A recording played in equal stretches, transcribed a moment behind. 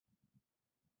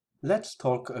Let's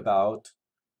talk about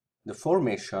the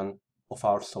formation of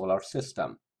our solar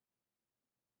system.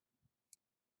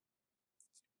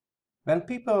 When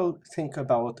people think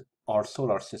about our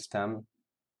solar system,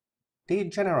 they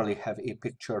generally have a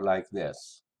picture like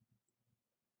this.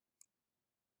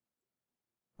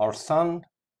 Our sun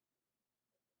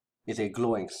is a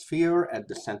glowing sphere at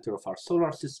the center of our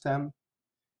solar system,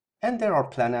 and there are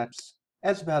planets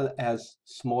as well as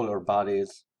smaller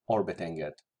bodies orbiting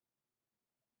it.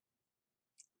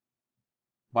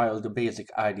 While the basic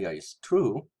idea is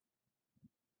true,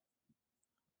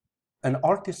 an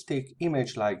artistic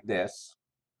image like this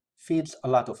feeds a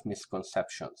lot of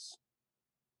misconceptions.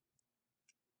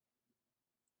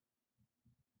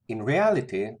 In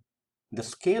reality, the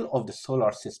scale of the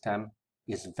solar system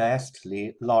is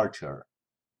vastly larger.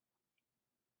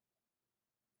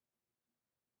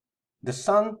 The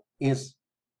Sun is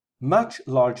much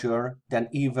larger than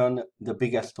even the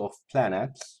biggest of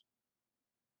planets.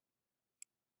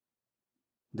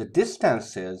 The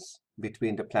distances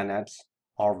between the planets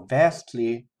are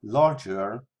vastly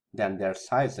larger than their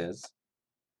sizes,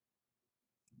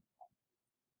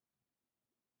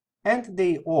 and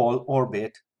they all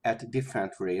orbit at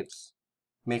different rates,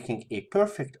 making a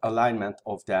perfect alignment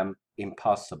of them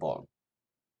impossible.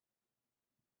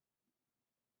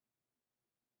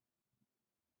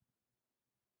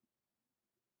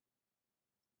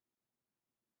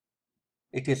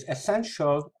 It is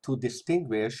essential to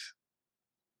distinguish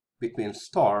between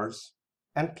stars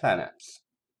and planets.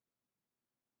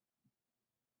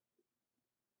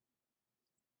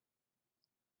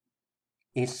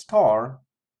 A star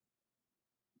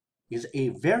is a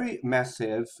very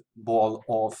massive ball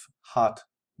of hot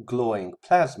glowing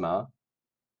plasma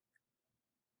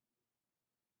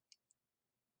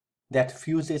that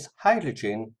fuses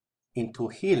hydrogen into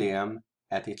helium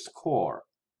at its core.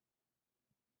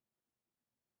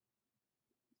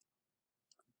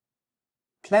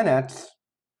 Planets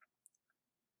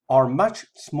are much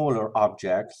smaller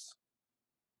objects,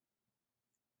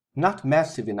 not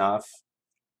massive enough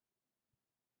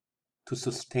to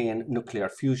sustain nuclear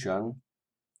fusion,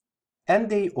 and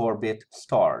they orbit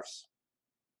stars.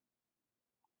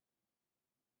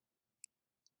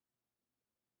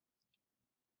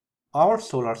 Our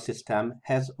solar system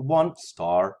has one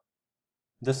star,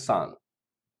 the Sun.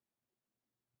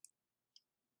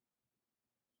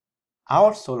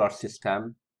 Our solar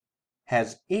system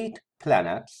has 8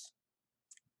 planets: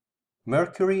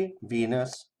 Mercury,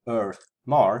 Venus, Earth,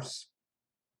 Mars,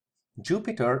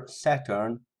 Jupiter,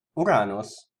 Saturn,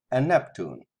 Uranus, and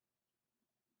Neptune.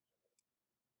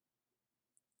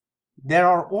 There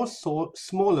are also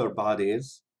smaller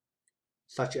bodies,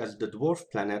 such as the dwarf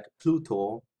planet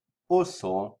Pluto,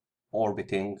 also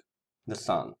orbiting the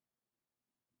Sun.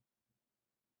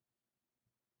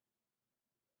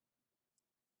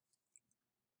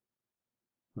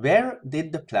 Where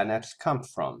did the planets come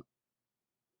from?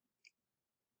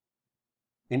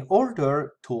 In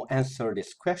order to answer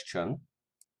this question,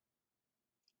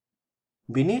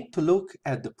 we need to look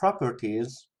at the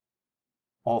properties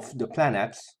of the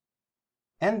planets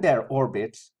and their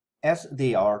orbits as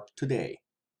they are today.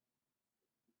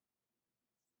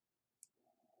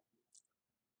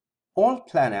 All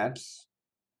planets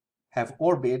have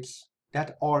orbits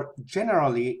that are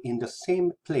generally in the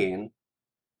same plane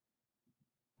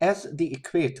as the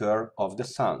equator of the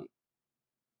Sun.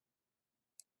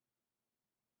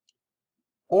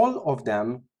 All of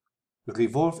them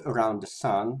revolve around the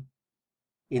Sun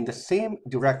in the same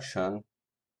direction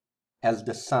as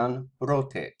the Sun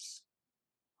rotates.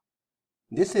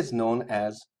 This is known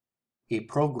as a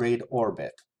prograde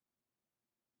orbit.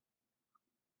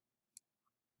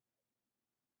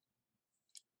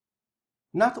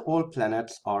 Not all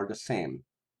planets are the same.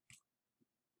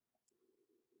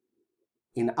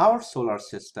 In our solar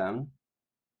system,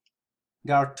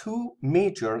 there are 2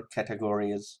 major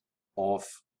categories of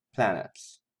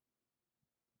planets.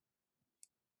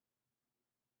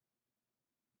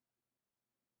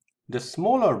 The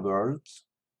smaller worlds,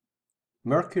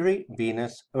 Mercury,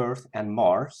 Venus, Earth, and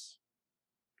Mars,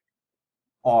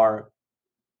 are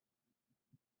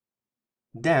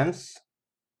dense,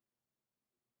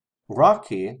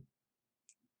 rocky,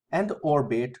 and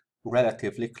orbit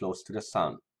relatively close to the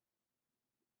Sun.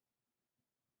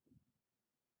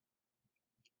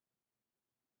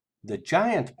 The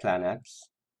giant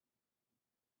planets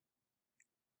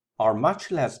are much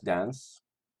less dense,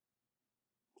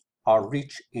 are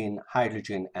rich in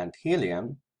hydrogen and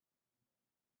helium,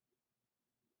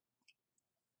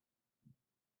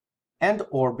 and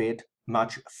orbit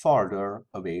much farther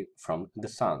away from the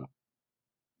Sun.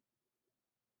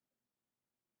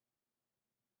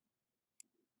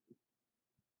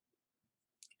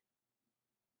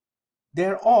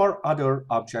 There are other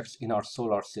objects in our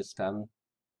solar system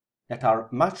that are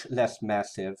much less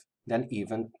massive than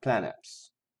even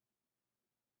planets.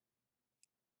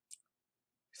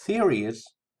 Theories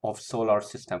of solar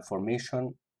system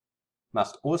formation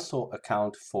must also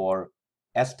account for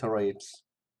asteroids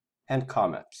and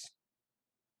comets.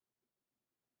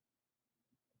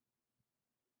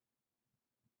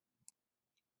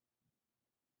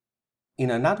 In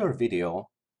another video,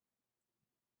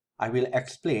 I will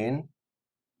explain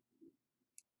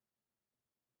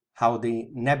how the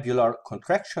nebular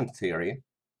contraction theory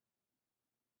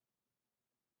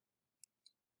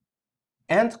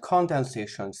and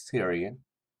condensation theory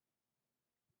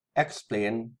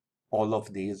explain all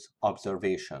of these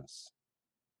observations.